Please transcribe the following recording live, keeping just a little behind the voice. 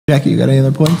Jackie, you got any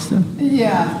other points?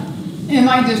 Yeah. In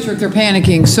my district, they're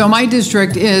panicking. So my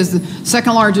district is the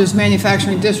second largest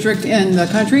manufacturing district in the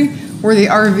country. We're the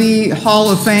RV Hall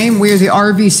of Fame. We are the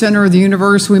RV center of the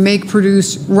universe. We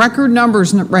produce record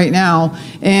numbers right now,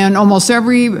 and almost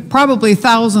probably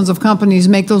thousands of companies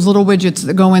make those little widgets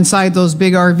that go inside those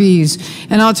big RVs.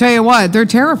 And I'll tell you what, they're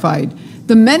terrified.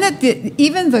 The minute that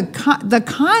even the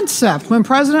concept, when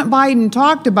President Biden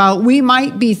talked about we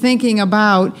might be thinking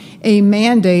about a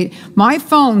mandate, my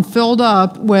phone filled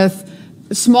up with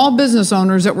small business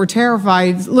owners that were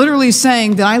terrified, literally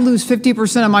saying that I lose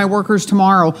 50% of my workers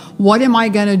tomorrow. What am I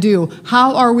going to do?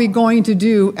 How are we going to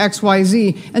do X, Y,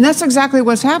 Z? And that's exactly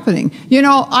what's happening. You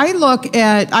know,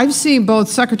 I've seen both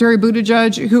Secretary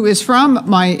Buttigieg, who is from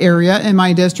my area in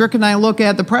my district, and I look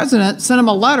at the president, sent him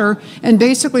a letter and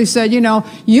basically said, you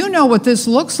know what this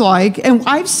looks like. And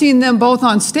I've seen them both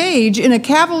on stage in a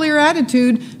cavalier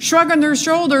attitude, shrugging their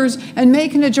shoulders and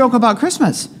making a joke about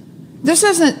Christmas. This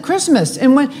isn't Christmas.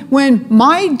 And when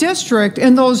my district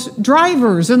and those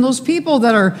drivers and those people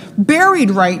that are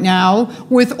buried right now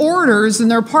with orders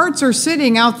and their parts are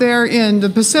sitting out there in the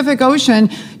Pacific Ocean,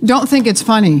 don't think it's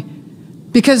funny.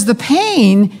 Because the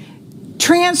pain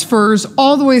transfers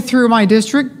all the way through my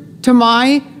district to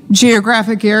my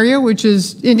geographic area, which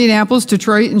is Indianapolis,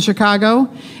 Detroit, and Chicago.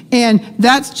 And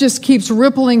that just keeps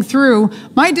rippling through.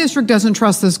 My district doesn't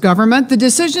trust this government. The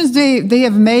decisions they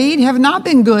have made have not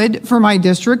been good for my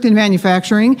district in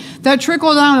manufacturing. That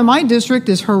trickle down in my district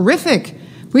is horrific.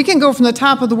 We can go from the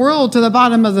top of the world to the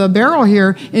bottom of the barrel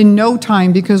here in no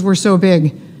time because we're so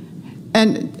big.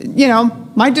 And, you know,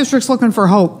 my district's looking for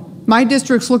hope. My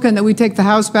district's looking that we take the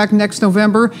House back next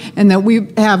November and that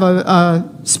we have a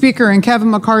speaker in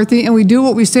Kevin McCarthy and we do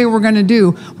what we say we're going to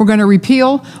do. We're going to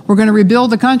repeal, we're going to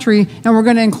rebuild the country, and we're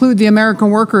going to include the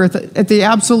American worker at the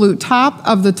absolute top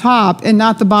of the top and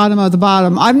not the bottom of the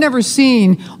bottom. I've never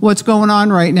seen what's going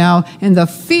on right now and the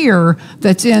fear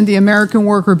that's in the American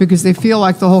worker because they feel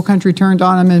like the whole country turned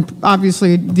on them, and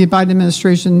obviously the Biden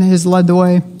administration has led the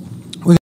way.